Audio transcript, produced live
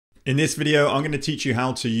In this video, I'm going to teach you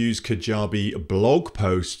how to use Kajabi blog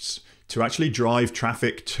posts to actually drive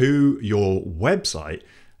traffic to your website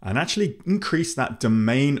and actually increase that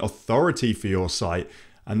domain authority for your site,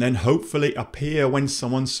 and then hopefully appear when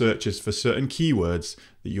someone searches for certain keywords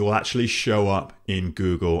that you'll actually show up in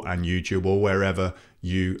Google and YouTube or wherever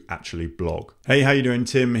you actually blog. Hey, how you doing?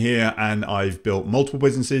 Tim here, and I've built multiple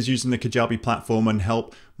businesses using the Kajabi platform and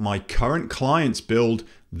help my current clients build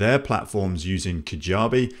their platforms using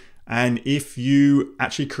Kajabi. And if you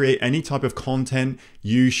actually create any type of content,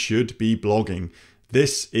 you should be blogging.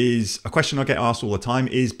 This is a question I get asked all the time.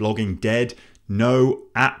 Is blogging dead? No,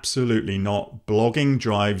 absolutely not. Blogging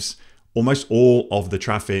drives almost all of the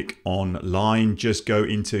traffic online. Just go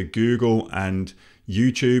into Google and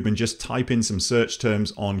YouTube and just type in some search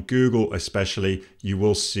terms on Google especially. You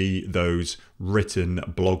will see those written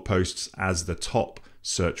blog posts as the top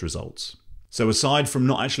search results. So aside from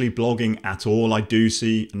not actually blogging at all, I do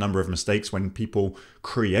see a number of mistakes when people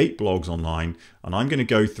create blogs online. And I'm going to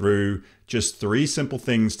go through just 3 simple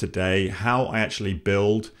things today: how I actually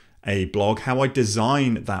build a blog, how I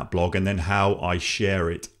design that blog, and then how I share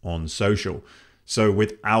it on social. So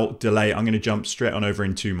without delay, I'm going to jump straight on over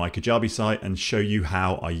into my Kajabi site and show you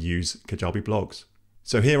how I use Kajabi blogs.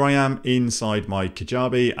 So here I am inside my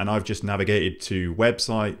Kajabi, and I've just navigated to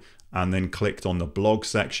website and then clicked on the blog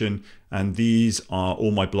section. And these are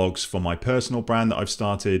all my blogs for my personal brand that I've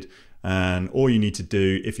started. And all you need to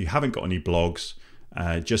do, if you haven't got any blogs,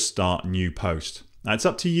 just start new post. Now it's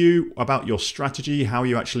up to you about your strategy, how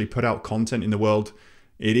you actually put out content in the world.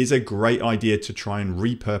 It is a great idea to try and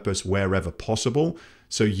repurpose wherever possible.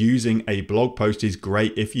 So using a blog post is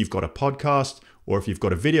great if you've got a podcast, or if you've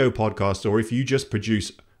got a video podcast, or if you just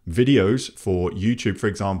produce videos for YouTube, for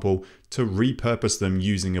example, to repurpose them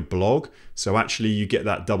using a blog. So actually you get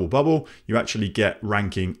that double bubble. You actually get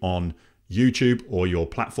ranking on YouTube or your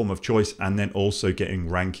platform of choice, and then also getting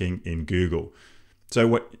ranking in Google.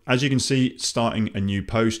 So as you can see, starting a new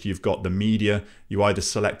post, you've got the media. You either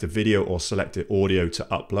select a video or select an audio to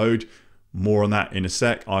upload. More on that in a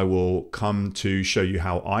sec. I will come to show you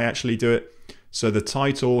how I actually do it. So the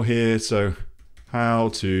title here, so how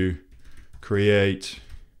to create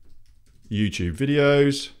YouTube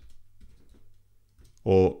videos,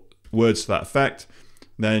 or words to that effect.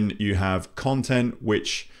 Then you have content,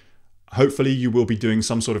 which hopefully you will be doing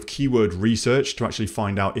some sort of keyword research to actually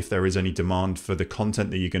find out if there is any demand for the content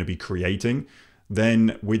that you're going to be creating.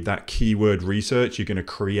 Then with that keyword research, you're going to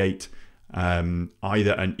create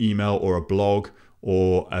either an email or a blog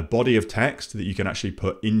or a body of text that you can actually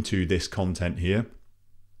put into this content here.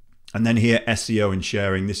 And then here, SEO and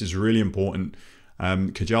sharing. This is really important.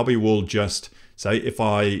 Kajabi will just say,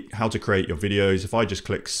 how to create your videos, if I just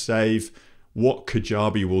click save, what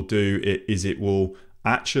Kajabi will do is it will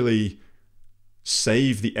actually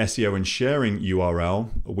save the SEO and sharing URL.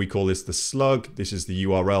 We call this the slug. This is the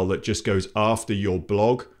URL that just goes after your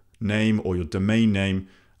blog name or your domain name,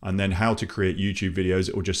 and then how to create YouTube videos.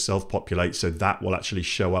 It will just self-populate, so that will actually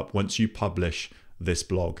show up once you publish this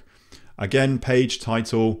blog. Again, page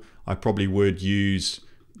title, I probably would use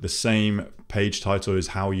the same page title as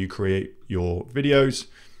how you create your videos.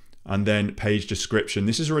 And then page description.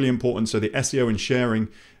 This is really important. So the SEO and sharing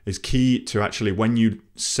is key to actually, when you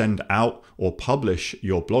send out or publish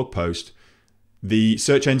your blog post, the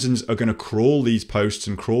search engines are going to crawl these posts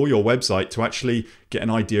and crawl your website to actually get an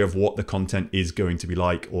idea of what the content is going to be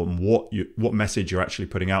like, or what message you're actually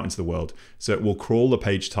putting out into the world. So it will crawl the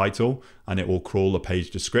page title and it will crawl the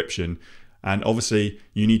page description. And obviously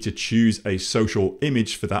you need to choose a social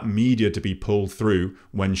image for that media to be pulled through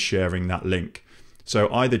when sharing that link.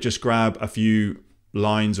 So either just grab a few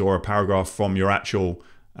lines or a paragraph from your actual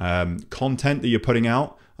content that you're putting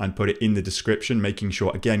out and put it in the description, making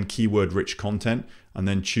sure, again, keyword rich content, and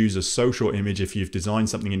then choose a social image. If you've designed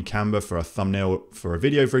something in Canva for a thumbnail for a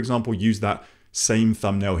video, for example, use that same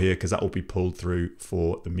thumbnail here, because that will be pulled through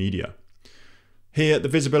for the media. Here, the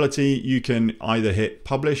visibility, you can either hit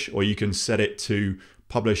publish, or you can set it to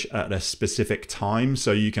publish at a specific time.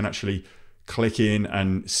 So you can actually click in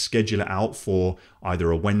and schedule it out for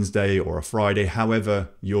either a Wednesday or a Friday, however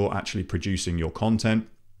you're actually producing your content.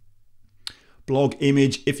 Blog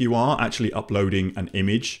image, if you are actually uploading an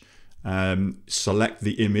image, select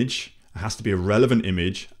the image. It has to be a relevant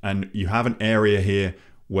image, and you have an area here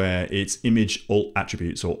where it's image alt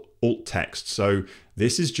attributes or alt text. So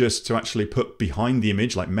this is just to actually put behind the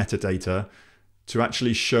image, like metadata, to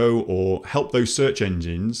actually show or help those search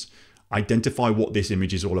engines identify what this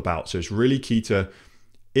image is all about. So it's really key to,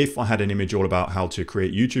 if I had an image all about how to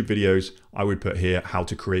create YouTube videos, I would put here how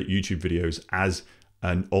to create YouTube videos as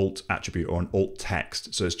an alt attribute or an alt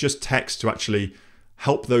text. So it's just text to actually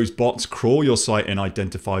help those bots crawl your site and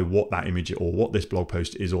identify what that image or what this blog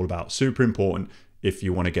post is all about. Super important if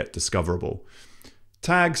you want to get discoverable.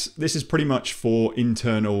 Tags, this is pretty much for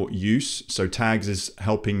internal use. So tags is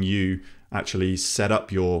helping you actually set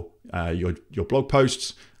up your blog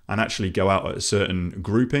posts and actually go out at a certain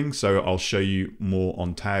grouping. So I'll show you more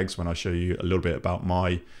on tags when I show you a little bit about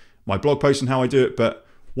my blog post and how I do it. But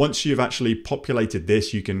once you've actually populated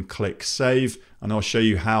this, you can click save, and I'll show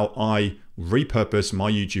you how I repurpose my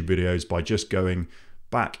YouTube videos by just going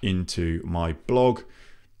back into my blog.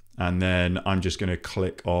 And then I'm just going to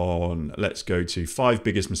click on, let's go to 5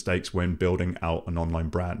 biggest mistakes when building out an online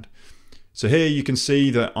brand. So here you can see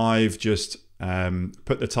that I've just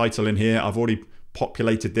put the title in here. I've already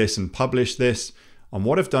populated this and published this. And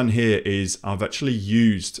what I've done here is I've actually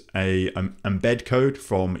used a embed code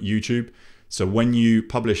from YouTube. So when you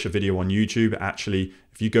publish a video on YouTube, actually,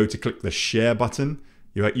 if you go to click the share button,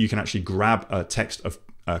 you can actually grab a text of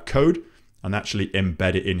code and actually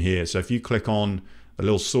embed it in here. So if you click on the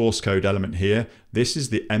little source code element here, this is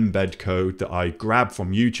the embed code that I grabbed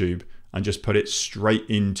from YouTube and just put it straight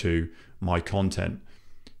into my content.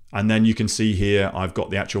 And then you can see here, I've got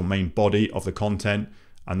the actual main body of the content,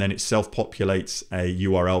 and then it self-populates a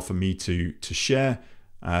URL for me to share.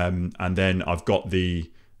 And then I've got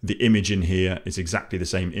the image in here. It's exactly the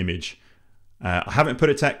same image. I haven't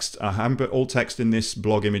put I haven't put all text in this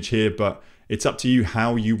blog image here, but it's up to you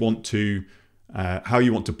how you want to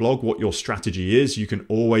blog, what your strategy is. You can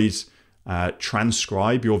always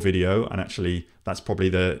transcribe your video, and actually that's probably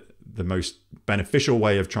the most beneficial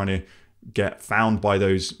way of trying to get found by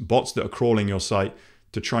those bots that are crawling your site,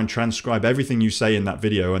 to try and transcribe everything you say in that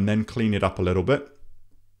video and then clean it up a little bit.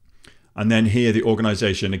 And then here, the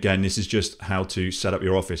organization, again, this is just how to set up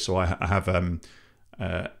your office. So I have a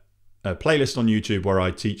playlist on YouTube where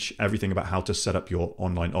I teach everything about how to set up your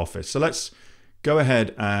online office. So let's go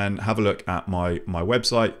ahead and have a look at my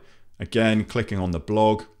website. Again, clicking on the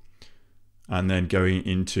blog and then going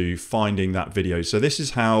into finding that video. So this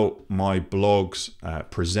is how my blogs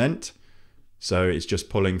present. So it's just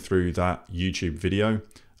pulling through that YouTube video.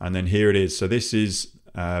 And then here it is. So this is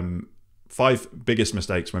 5 biggest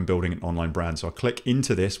mistakes when building an online brand. So I'll click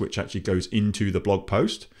into this, which actually goes into the blog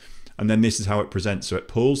post. And then this is how it presents. So it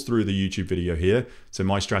pulls through the YouTube video here. So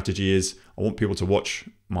my strategy is I want people to watch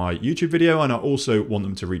my YouTube video, and I also want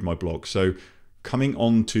them to read my blog. So coming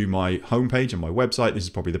onto my homepage and my website, this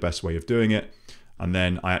is probably the best way of doing it. And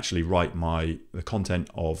then I actually write the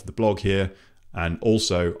content of the blog here. And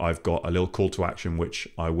also I've got a little call to action, which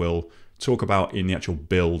I will talk about in the actual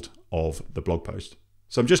build of the blog post.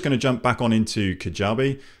 So I'm just going to jump back on into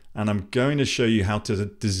Kajabi, and I'm going to show you how to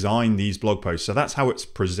design these blog posts. So that's how it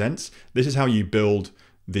presents. This is how you build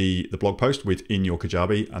the blog post within your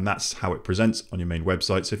Kajabi, and that's how it presents on your main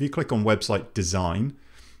website. So if you click on website design,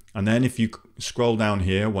 and then if you scroll down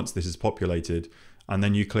here, once this is populated, and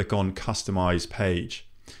then you click on customize page,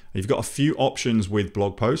 you've got a few options with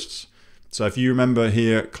blog posts. So if you remember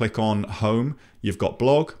here, click on home, you've got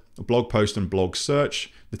blog post and blog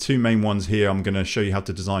search. The 2 main ones here, I'm going to show you how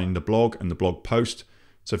to design the blog and the blog post.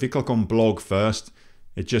 So if you click on blog first,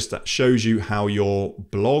 it just shows you how your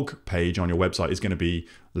blog page on your website is going to be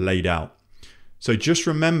laid out. So just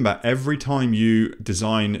remember, every time you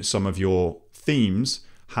design some of your themes,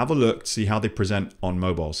 have a look, see how they present on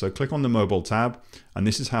mobile. So click on the mobile tab, and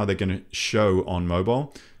this is how they're going to show on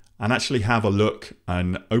mobile. And actually have a look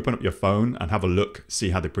and open up your phone and have a look,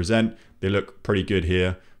 see how they present. They look pretty good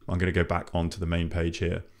here. I'm going to go back onto the main page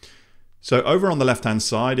here. So over on the left-hand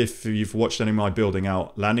side, if you've watched any of my building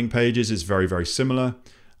out landing pages, it's very, very similar.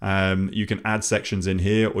 You can add sections in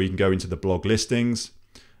here, or you can go into the blog listings.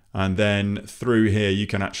 And then through here, you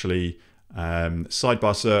can actually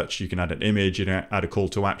sidebar search, you can add an image, you can add a call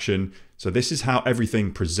to action. So this is how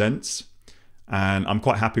everything presents. And I'm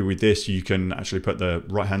quite happy with this. You can actually put the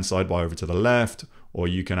right-hand sidebar over to the left, or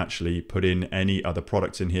you can actually put in any other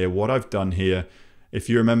products in here. What I've done here, if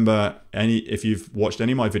you remember, if you've watched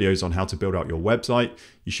any of my videos on how to build out your website,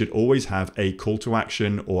 you should always have a call to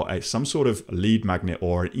action or some sort of lead magnet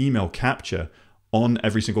or an email capture on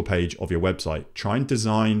every single page of your website. Try and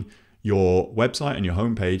design your website and your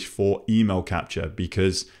homepage for email capture,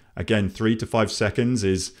 because again, 3 to 5 seconds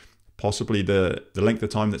is possibly the length of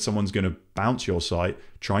time that someone's going to bounce your site.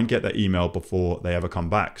 Try and get that email before they ever come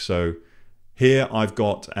back. So here I've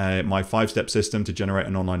got my 5-step system to generate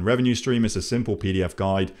an online revenue stream. It's a simple PDF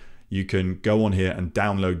guide. You can go on here and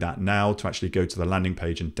download that now to actually go to the landing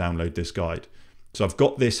page and download this guide. So I've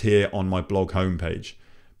got this here on my blog homepage.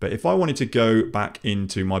 But if I wanted to go back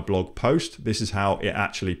into my blog post, this is how it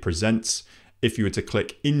actually presents if you were to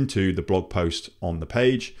click into the blog post on the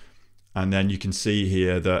page. And then you can see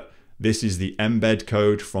here that this is the embed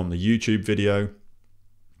code from the YouTube video.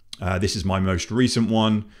 This is my most recent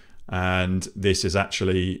one. And this is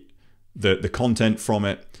actually the content from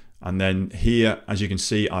it. And then here, as you can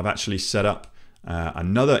see, I've actually set up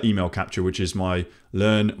another email capture, which is my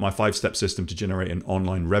 5-step system to generate an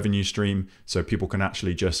online revenue stream. So people can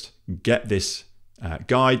actually just get this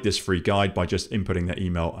this free guide by just inputting their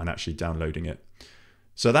email and actually downloading it.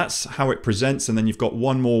 So that's how it presents. And then you've got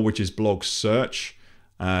one more, which is blog search.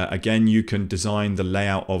 Again, you can design the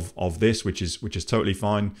layout of this, which is totally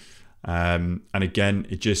fine. And again,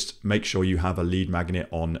 it just makes sure you have a lead magnet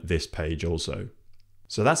on this page also.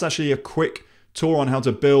 So that's actually a quick tour on how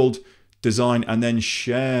to build, design, and then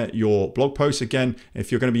share your blog posts. Again,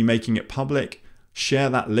 if you're going to be making it public, share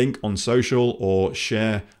that link on social or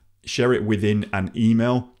share it within an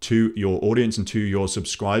email to your audience and to your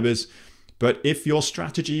subscribers. But if your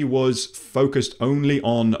strategy was focused only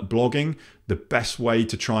on blogging, the best way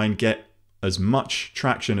to try and get as much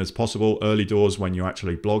traction as possible early doors when you're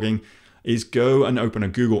actually blogging is go and open a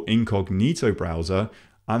Google Incognito browser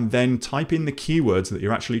and then type in the keywords that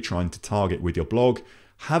you're actually trying to target with your blog.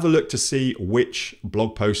 Have a look to see which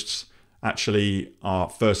blog posts actually are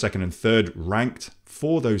first, second, and third ranked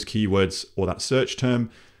for those keywords or that search term,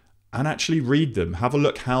 and actually read them. Have a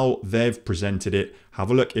look how they've presented it. Have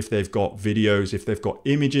a look if they've got videos, if they've got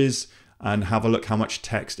images, and have a look how much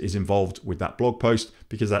text is involved with that blog post,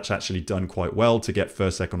 because that's actually done quite well to get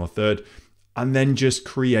first, second, or third. And then just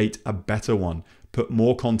create a better one. Put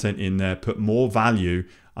more content in there, put more value,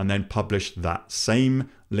 and then publish that same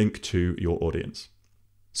link to your audience.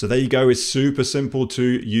 So there you go. It's super simple to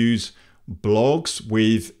use blogs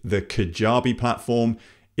with the Kajabi platform.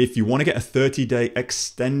 If you want to get a 30-day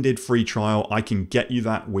extended free trial, I can get you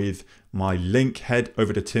that with my link. Head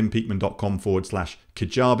over to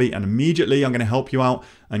timpeakman.com/Kajabi, and immediately I'm going to help you out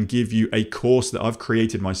and give you a course that I've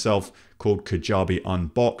created myself called Kajabi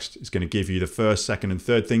Unboxed. It's going to give you the first, second, and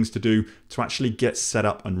third things to do to actually get set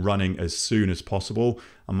up and running as soon as possible.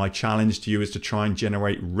 And my challenge to you is to try and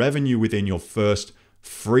generate revenue within your first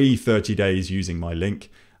free 30 days using my link.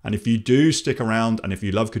 And if you do stick around, and if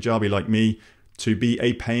you love Kajabi like me, to be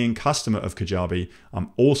a paying customer of Kajabi, I'm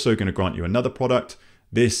also going to grant you another product.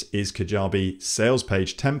 This is Kajabi sales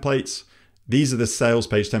page templates. These are the sales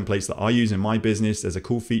page templates that I use in my business. There's a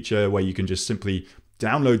cool feature where you can just simply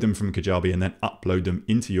download them from Kajabi and then upload them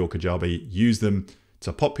into your Kajabi. Use them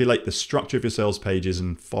to populate the structure of your sales pages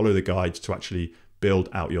and follow the guides to actually build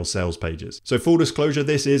out your sales pages. So full disclosure,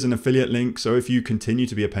 this is an affiliate link. So if you continue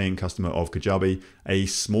to be a paying customer of Kajabi, a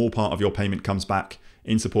small part of your payment comes back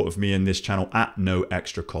in support of me and this channel at no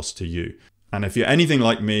extra cost to you. And if you're anything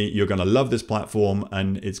like me, you're going to love this platform,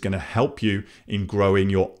 and it's going to help you in growing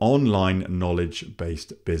your online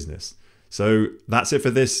knowledge-based business. So that's it for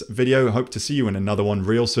this video. I hope to see you in another one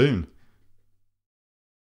real soon.